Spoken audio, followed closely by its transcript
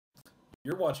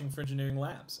You're watching for Engineering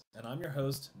Labs, and I'm your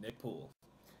host, Nick Poole.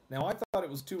 Now, I thought it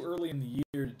was too early in the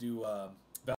year to do a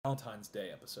Valentine's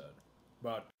Day episode,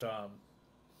 but I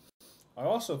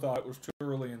also thought it was too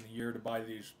early in the year to buy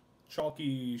these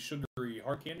chalky, sugary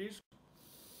heart candies,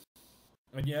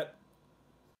 and yet,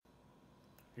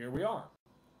 here we are.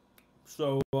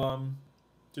 So,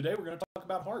 today we're going to talk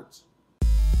about hearts.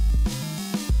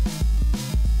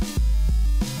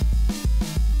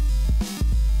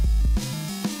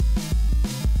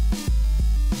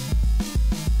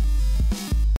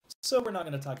 So we're not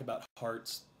going to talk about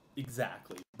hearts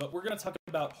exactly, but we're going to talk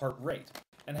about heart rate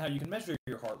and how you can measure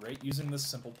your heart rate using this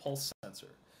simple pulse sensor.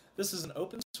 This is an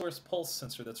open source pulse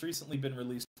sensor that's recently been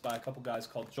released by a couple guys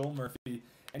called Joel Murphy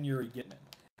and Yuri Gitman.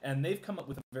 And they've come up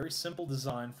with a very simple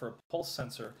design for a pulse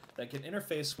sensor that can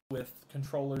interface with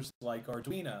controllers like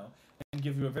Arduino and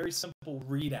give you a very simple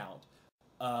readout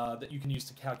that you can use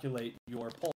to calculate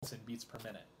your pulse in beats per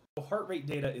minute. So heart rate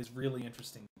data is really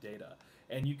interesting data,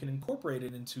 and you can incorporate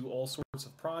it into all sorts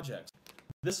of projects.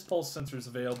 This pulse sensor is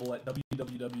available at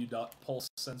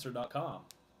www.pulsesensor.com,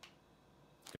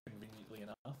 conveniently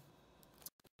enough.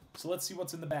 So let's see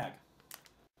what's in the bag.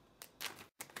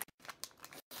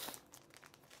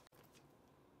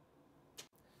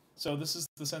 So this is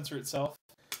the sensor itself.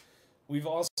 We've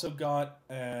also got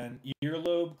an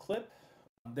earlobe clip.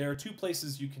 There are two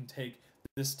places you can take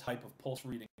this type of pulse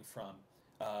reading from.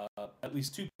 At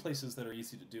least two places that are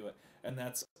easy to do it, and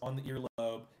that's on the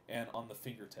earlobe and on the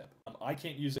fingertip. I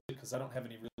can't use it because I don't have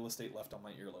any real estate left on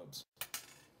my earlobes.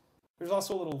 There's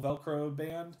also a little Velcro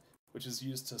band, which is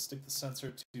used to stick the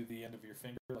sensor to the end of your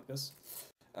finger like this,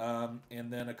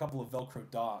 and then a couple of Velcro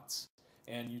dots,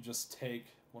 and you just take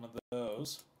one of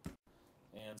those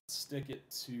and stick it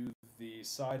to the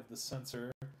side of the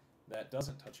sensor that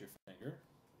doesn't touch your finger,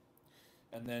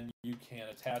 and then you can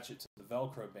attach it to the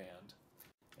Velcro band,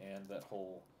 and that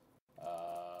whole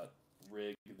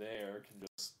rig there can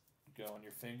just go on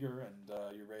your finger, and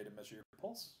you're ready to measure your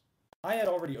pulse. I had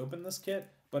already opened this kit,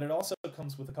 but it also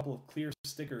comes with a couple of clear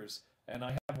stickers, and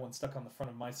I have one stuck on the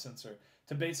front of my sensor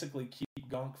to basically keep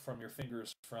gunk from your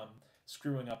fingers from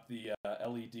screwing up the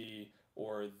LED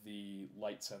or the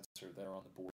light sensor that are on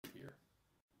the board here.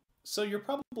 So you're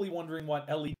probably wondering what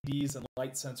LEDs and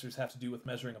light sensors have to do with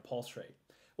measuring a pulse rate.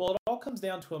 Well, it all comes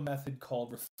down to a method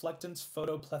called reflectance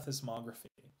photoplethysmography.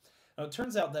 Now, it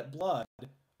turns out that blood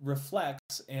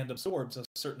reflects and absorbs a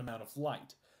certain amount of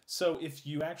light. So if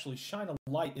you actually shine a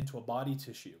light into a body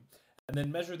tissue and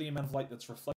then measure the amount of light that's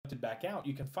reflected back out,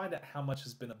 you can find out how much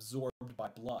has been absorbed by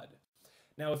blood.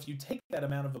 Now, if you take that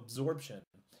amount of absorption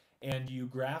and you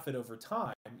graph it over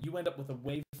time, you end up with a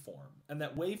waveform. And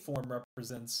that waveform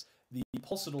represents the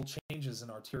pulsatile changes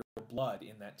in arterial blood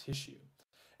in that tissue.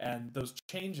 And those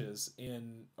changes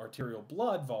in arterial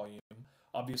blood volume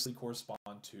obviously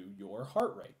correspond to your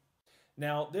heart rate.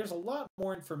 Now, there's a lot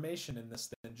more information in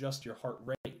this than just your heart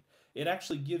rate. It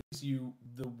actually gives you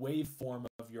the waveform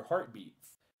of your heartbeat.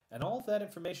 And all of that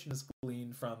information is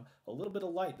gleaned from a little bit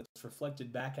of light that's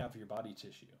reflected back out of your body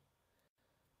tissue.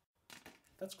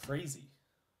 That's crazy.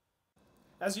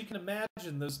 As you can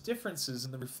imagine, those differences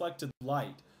in the reflected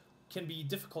light can be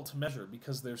difficult to measure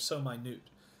because they're so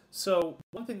minute. So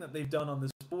one thing that they've done on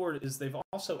this board is they've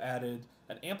also added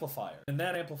an amplifier, and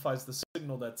that amplifies the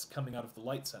signal that's coming out of the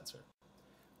light sensor.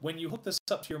 When you hook this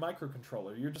up to your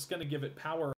microcontroller, you're just going to give it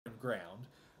power and ground,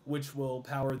 which will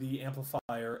power the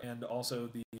amplifier and also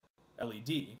the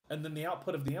LED, and then the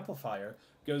output of the amplifier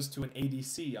goes to an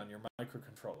ADC on your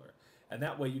microcontroller. And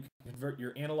that way you can convert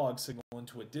your analog signal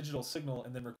into a digital signal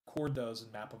and then record those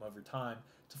and map them over time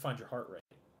to find your heart rate.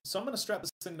 So I'm going to strap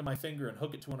this thing to my finger and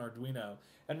hook it to an Arduino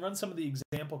and run some of the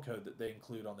example code that they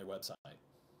include on their website.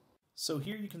 So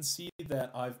here you can see that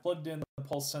I've plugged in the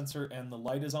pulse sensor and the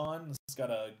light is on. It's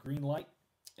got a green light,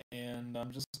 and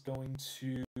I'm just going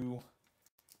to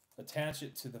attach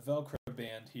it to the Velcro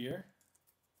band here,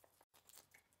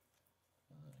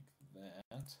 like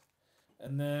that.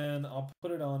 And then I'll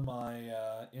put it on my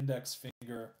index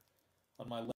finger on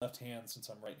my left hand since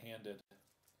I'm right-handed.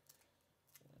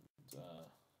 And,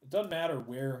 it doesn't matter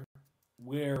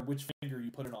which finger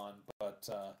you put it on, but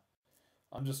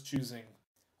I'm just choosing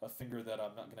a finger that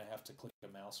I'm not going to have to click a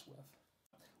mouse with.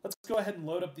 Let's go ahead and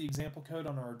load up the example code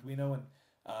on our Arduino and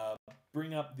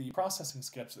bring up the processing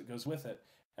sketch that goes with it,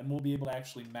 and we'll be able to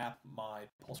actually map my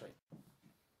pulse rate.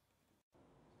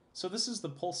 So this is the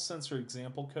pulse sensor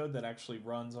example code that actually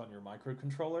runs on your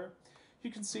microcontroller. You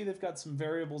can see they've got some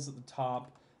variables at the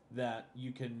top that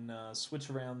you can switch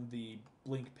around the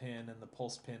blink pin and the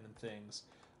pulse pin and things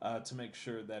to make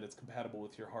sure that it's compatible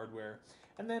with your hardware.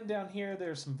 And then down here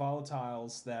there's some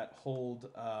volatiles that hold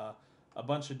a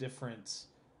bunch of different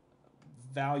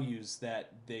values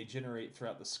that they generate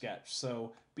throughout the sketch.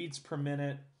 So beats per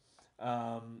minute,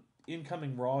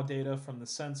 incoming raw data from the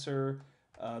sensor.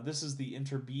 This is the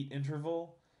interbeat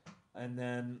interval. And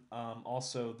then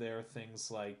also there are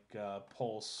things like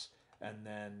pulse, and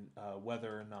then whether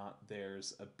or not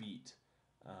there's a beat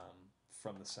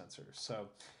from the sensor. So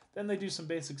then they do some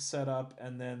basic setup,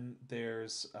 and then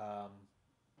there's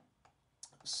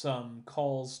some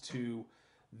calls to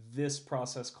this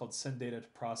process called send data to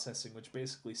processing, which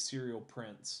basically serial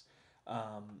prints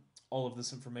all of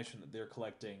this information that they're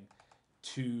collecting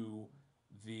to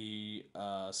the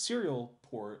serial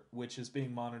port, which is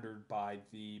being monitored by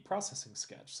the processing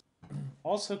sketch.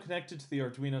 Also connected to the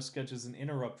Arduino sketch is an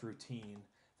interrupt routine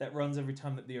that runs every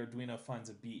time that the Arduino finds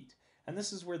a beat. And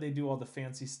this is where they do all the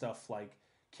fancy stuff like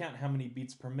count how many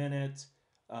beats per minute,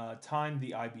 time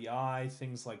the IBI,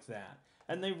 things like that.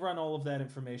 And they run all of that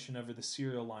information over the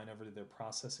serial line over to their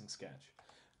processing sketch.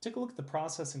 Take a look at the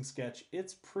processing sketch.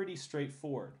 It's pretty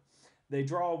straightforward. They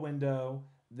draw a window,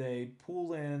 they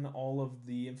pull in all of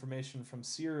the information from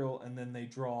serial, and then they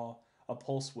draw a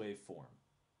pulse waveform.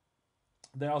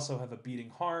 They also have a beating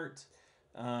heart,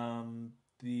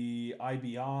 the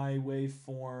IBI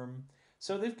waveform.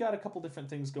 So they've got a couple different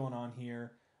things going on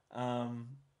here.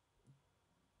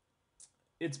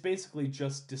 It's basically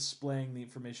just displaying the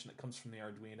information that comes from the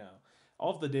Arduino.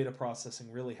 All of the data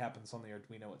processing really happens on the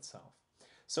Arduino itself.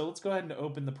 So let's go ahead and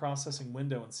open the processing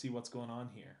window and see what's going on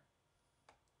here.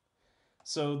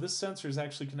 So this sensor is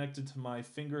actually connected to my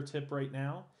fingertip right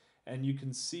now, and you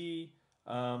can see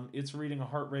it's reading a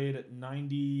heart rate at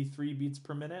 93 beats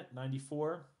per minute,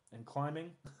 94, and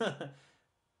climbing.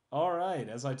 All right,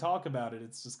 as I talk about it,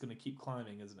 it's just going to keep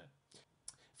climbing, isn't it?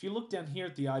 If you look down here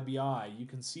at the IBI, you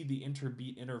can see the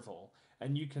interbeat interval,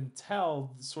 and you can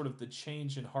tell sort of the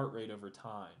change in heart rate over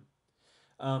time.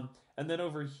 And then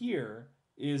over here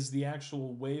is the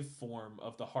actual waveform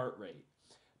of the heart rate.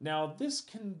 Now, this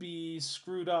can be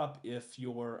screwed up if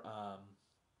you're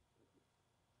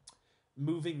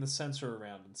moving the sensor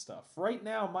around and stuff. Right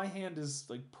now, my hand is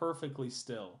like perfectly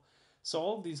still. So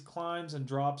all of these climbs and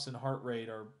drops in heart rate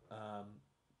are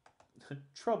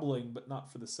troubling, but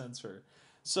not for the sensor.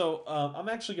 So I'm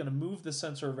actually going to move the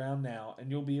sensor around now, and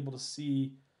you'll be able to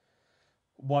see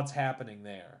what's happening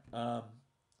there.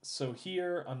 So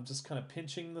here, I'm just kind of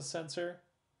pinching the sensor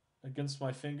against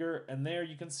my finger, and there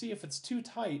you can see if it's too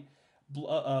tight,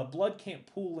 blood can't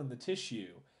pool in the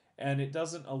tissue, and it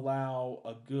doesn't allow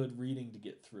a good reading to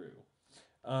get through.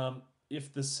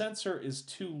 If the sensor is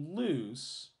too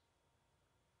loose,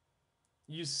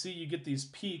 you see you get these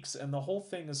peaks, and the whole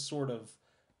thing is sort of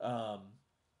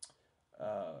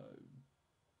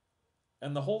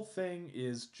and the whole thing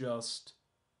is just,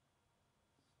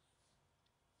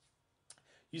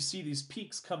 you see these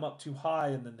peaks come up too high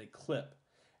and then they clip.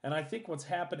 And I think what's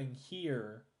happening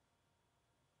here,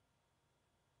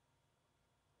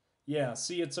 yeah,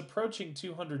 see, it's approaching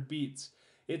 200 beats.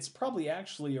 It's probably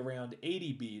actually around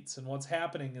 80 beats, and what's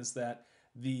happening is that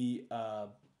the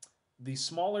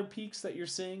smaller peaks that you're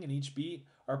seeing in each beat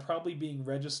are probably being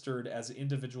registered as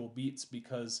individual beats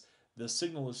because the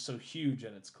signal is so huge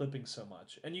and it's clipping so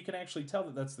much. And you can actually tell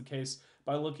that that's the case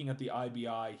by looking at the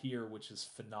IBI here, which is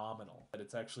phenomenal. That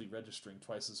it's actually registering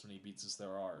twice as many beats as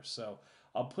there are. So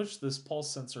I'll push this pulse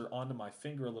sensor onto my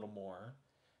finger a little more.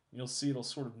 You'll see it'll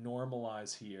sort of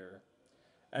normalize here.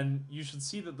 And you should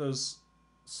see that those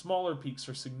smaller peaks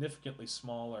are significantly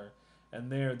smaller. And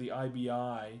there, the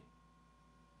IBI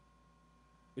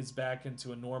is back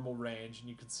into a normal range, and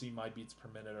you can see my beats per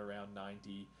minute around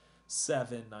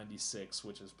 97, 96,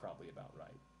 which is probably about right.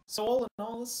 So all in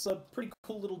all, this is a pretty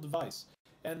cool little device,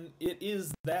 and it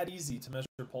is that easy to measure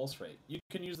pulse rate. You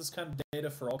can use this kind of data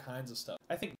for all kinds of stuff.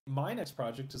 I think my next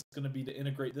project is going to be to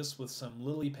integrate this with some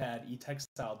LilyPad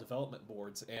e-textile development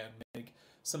boards and make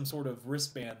some sort of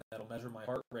wristband that'll measure my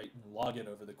heart rate and log it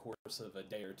over the course of a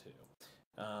day or two.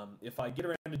 If I get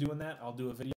around to doing that, I'll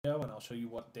do a video and I'll show you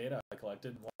what data I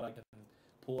collected and what I can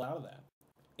pull out of that.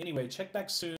 Anyway, check back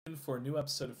soon for a new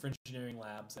episode of Fringe Engineering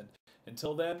Labs, and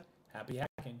until then, happy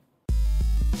hacking.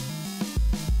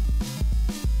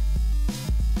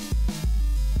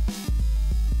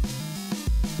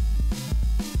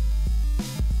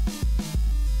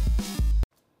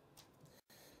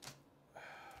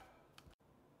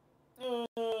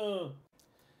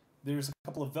 There's a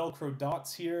couple of Velcro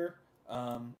dots here,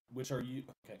 which are you.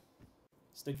 Okay,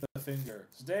 stick the finger.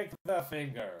 Stick the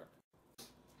finger.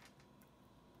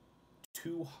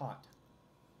 Too hot.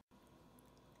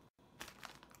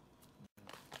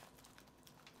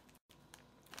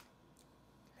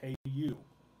 Hey you.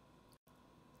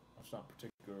 That's not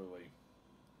particularly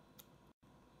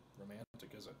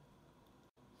romantic, is it?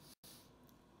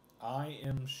 I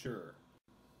am sure.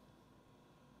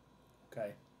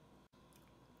 Okay.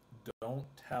 Don't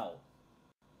tell.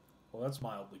 Well, that's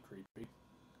mildly creepy.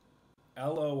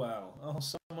 LOL. Oh,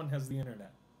 someone has the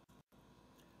internet.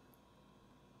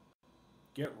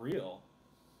 Get real.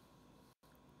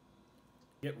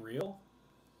 Get real?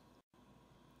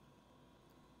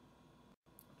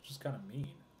 It's just kind of mean.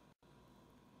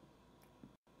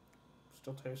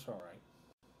 Still tastes alright.